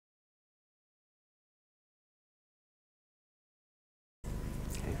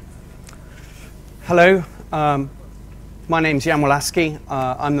Hello, my name's Walaski.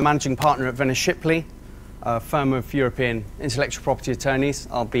 I'm the managing partner at Venner Shipley, a firm of European intellectual property attorneys.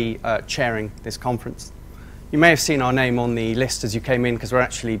 I'll be chairing this conference. You may have seen our name on the list as you came in because we're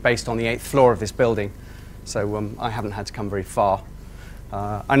actually based on the 8th floor of this building, so I haven't had to come very far.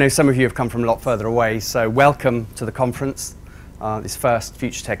 I know some of you have come from a lot further away, so welcome to the conference, this first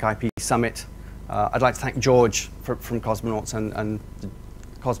Future Tech IP Summit. I'd like to thank George from Cosmonauts and the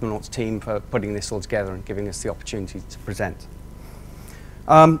Cosmonauts team for putting this all together and giving us the opportunity to present.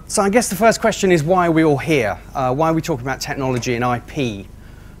 So I guess the first question is, why are we all here? Why are we talking about technology and IP?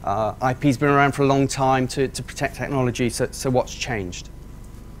 IP's been around for a long time to protect technology, so what's changed?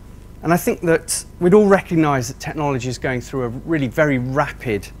 And I think that we'd all recognize that technology is going through a really very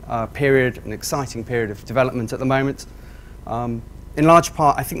rapid period, an exciting period of development at the moment. In large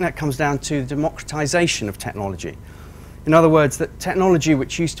part, I think that comes down to the democratization of technology. In other words, that technology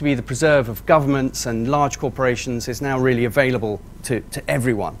which used to be the preserve of governments and large corporations is now really available to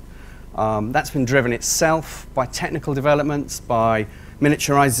everyone. That's been driven itself by technical developments, by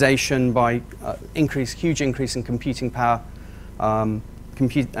miniaturization, by huge increase in computing power, and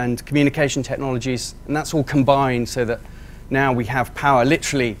communication technologies, and that's all combined so that now we have power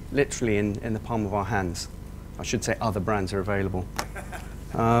literally in the palm of our hands. I should say other brands are available.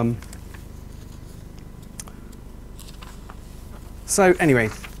 So anyway,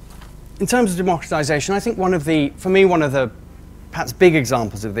 in terms of democratization, I think for me, one of the perhaps big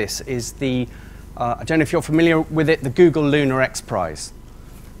examples of this is I don't know if you're familiar with it, the Google Lunar X Prize.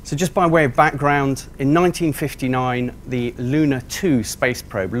 So just by way of background, in 1959, the Luna 2 space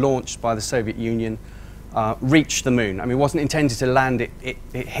probe launched by the Soviet Union reached the moon. I mean, it wasn't intended to land, it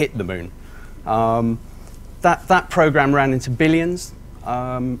hit the moon. That program ran into billions,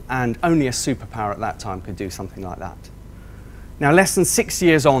 and only a superpower at that time could do something like that. Now, less than 6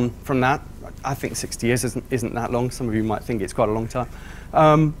 years on from that, I think 60 years isn't that long. Some of you might think it's quite a long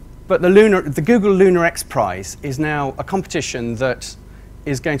time. But the Google Lunar X Prize is now a competition that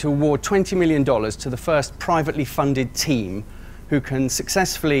is going to award $20 million to the first privately funded team who can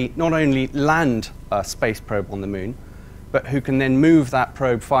successfully not only land a space probe on the moon, but who can then move that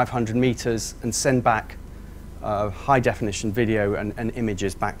probe 500 meters and send back high-definition video and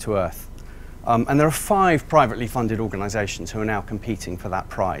images back to Earth. And there are 5 privately funded organizations who are now competing for that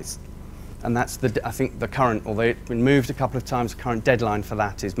prize. And that's, I think, the current, although it's been moved a couple of times, the current deadline for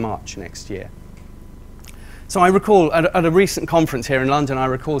that is March next year. So I recall, at a recent conference here in London, I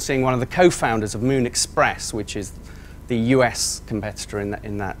recall seeing one of the co-founders of Moon Express, which is the US competitor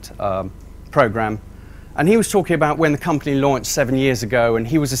in that program. And he was talking about when the company launched 7 years ago, and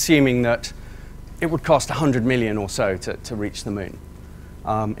he was assuming that it would cost 100 million or so to reach the moon.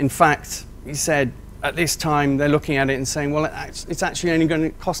 In fact, he said, at this time, they're looking at it and saying, well, it's actually only going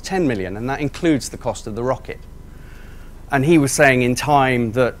to cost 10 million, and that includes the cost of the rocket. And he was saying in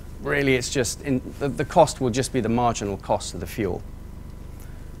time that really it's just, the cost will just be the marginal cost of the fuel.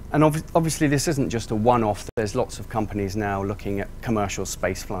 And obviously, this isn't just a one-off. There's lots of companies now looking at commercial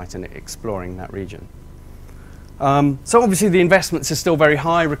spaceflight and exploring that region. So obviously, the investments are still very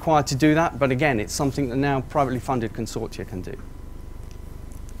high required to do that, but again, it's something that now privately funded consortia can do.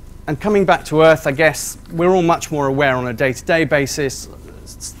 And coming back to Earth, I guess we're all much more aware on a day-to-day basis,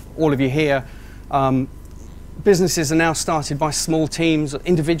 all of you here, businesses are now started by small teams,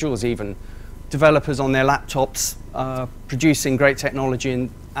 individuals even, developers on their laptops, producing great technology and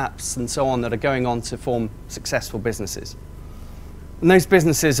apps and so on that are going on to form successful businesses. And those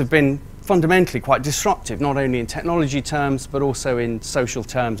businesses have been fundamentally quite disruptive, not only in technology terms, but also in social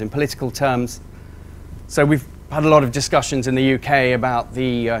terms, in political terms. So we've had a lot of discussions in the UK about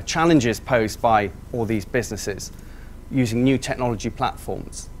the challenges posed by all these businesses using new technology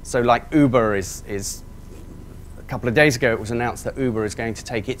platforms. So like Uber is a couple of days ago, it was announced that Uber is going to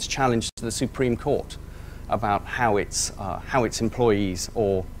take its challenge to the Supreme Court about how its employees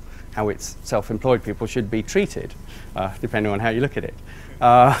or how its self-employed people should be treated, depending on how you look at it.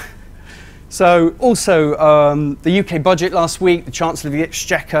 So also, the UK budget last week, the Chancellor of the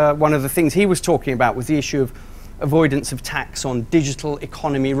Exchequer, one of the things he was talking about was the issue of avoidance of tax on digital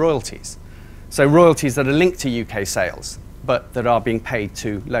economy royalties. So royalties that are linked to UK sales, but that are being paid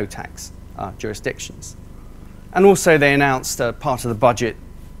to low tax jurisdictions. And also they announced part of the budget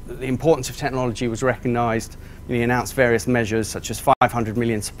that the importance of technology was recognised. He announced various measures such as 500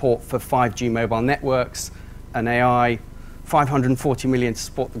 million support for 5G mobile networks and AI, 540 million to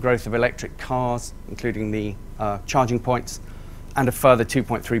support the growth of electric cars, including the charging points, and a further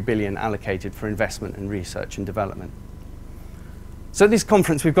 2.3 billion allocated for investment in research and development. So at this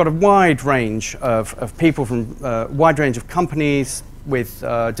conference, we've got a wide range of people from a wide range of companies, with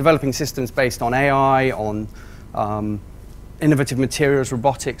developing systems based on AI, on innovative materials,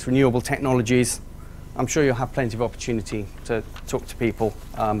 robotics, renewable technologies. I'm sure you'll have plenty of opportunity to talk to people,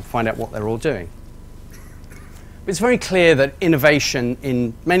 find out what they're all doing. But it's very clear that innovation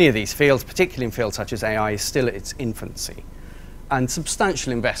in many of these fields, particularly in fields such as AI, is still at its infancy. And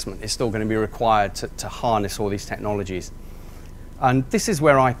substantial investment is still going to be required to harness all these technologies. And this is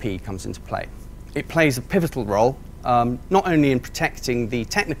where IP comes into play. It plays a pivotal role, not only in protecting the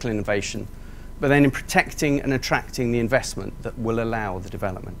technical innovation, but then in protecting and attracting the investment that will allow the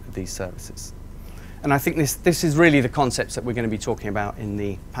development of these services. And I think this is really the concepts that we're going to be talking about in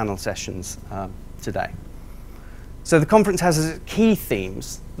the panel sessions today. So the conference has as key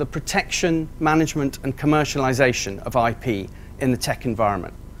themes the protection, management, and commercialization of IP in the tech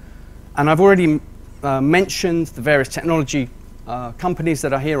environment. And I've already mentioned the various technology companies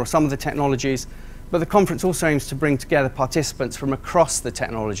that are here, or some of the technologies, but the conference also aims to bring together participants from across the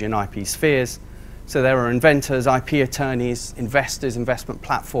technology and IP spheres. So there are inventors, IP attorneys, investors, investment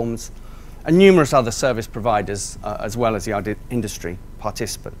platforms, and numerous other service providers, as well as the industry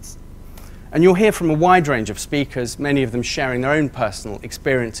participants. And you'll hear from a wide range of speakers, many of them sharing their own personal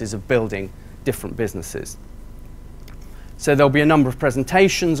experiences of building different businesses. So there'll be a number of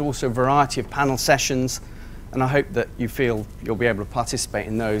presentations, also a variety of panel sessions, and I hope that you feel you'll be able to participate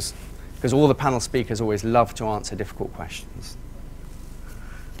in those, because all the panel speakers always love to answer difficult questions.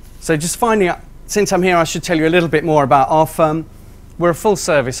 So just finally, since I'm here, I should tell you a little bit more about our firm. We're a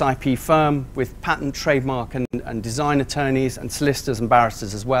full-service IP firm with patent, trademark, and design attorneys, and solicitors and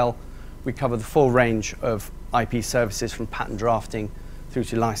barristers as well. We cover the full range of IP services, from patent drafting through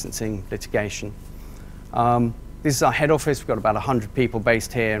to licensing, litigation. This is our head office. We've got about 100 people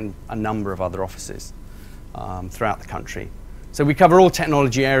based here, and a number of other offices throughout the country. So we cover all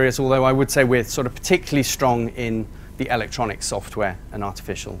technology areas, although I would say we're sort of particularly strong in the electronic software and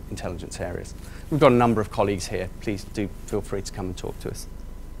artificial intelligence areas. We've got a number of colleagues here. Please do feel free to come and talk to us.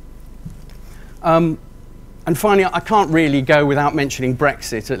 And finally, I can't really go without mentioning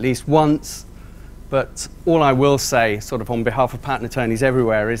Brexit at least once, but all I will say, sort of on behalf of patent attorneys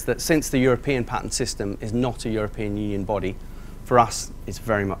everywhere, is that since the European patent system is not a European Union body, for us, it's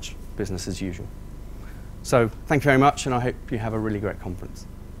very much business as usual. So thank you very much, and I hope you have a really great conference.